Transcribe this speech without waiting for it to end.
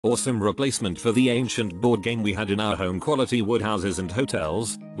Awesome replacement for the ancient board game we had in our home, quality wood houses and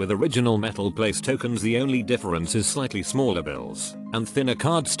hotels, with original metal place tokens. The only difference is slightly smaller bills and thinner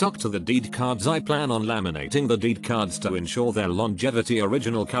cardstock to the deed cards. I plan on laminating the deed cards to ensure their longevity.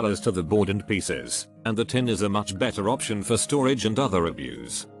 Original colors to the board and pieces, and the tin is a much better option for storage and other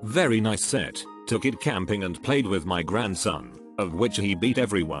abuse. Very nice set. Took it camping and played with my grandson, of which he beat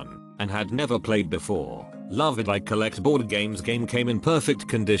everyone, and had never played before. Love it. I collect board games. Game came in perfect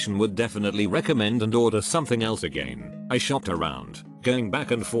condition. Would definitely recommend and order something else again. I shopped around, going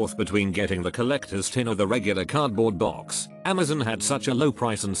back and forth between getting the collector's tin or the regular cardboard box. Amazon had such a low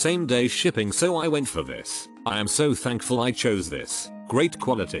price and same day shipping, so I went for this. I am so thankful I chose this. Great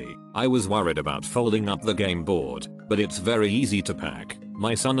quality. I was worried about folding up the game board, but it's very easy to pack.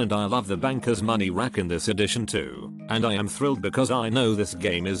 My son and I love the Banker's Money rack in this edition too, and I am thrilled because I know this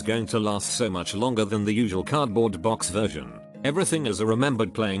game is going to last so much longer than the usual cardboard box version. Everything as I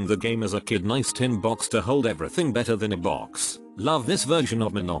remembered playing the game as a kid. Nice tin box to hold everything, better than a box. Love this version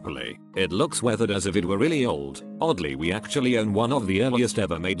of Monopoly. It looks weathered as if it were really old. Oddly, we actually own one of the earliest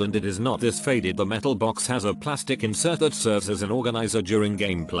ever made and it is not this faded. The metal box has a plastic insert that serves as an organizer during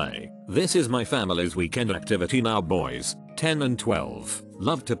gameplay. This is my family's weekend activity now. Boys, 10 and 12,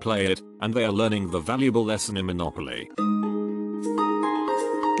 love to play it, and they are learning the valuable lesson in Monopoly.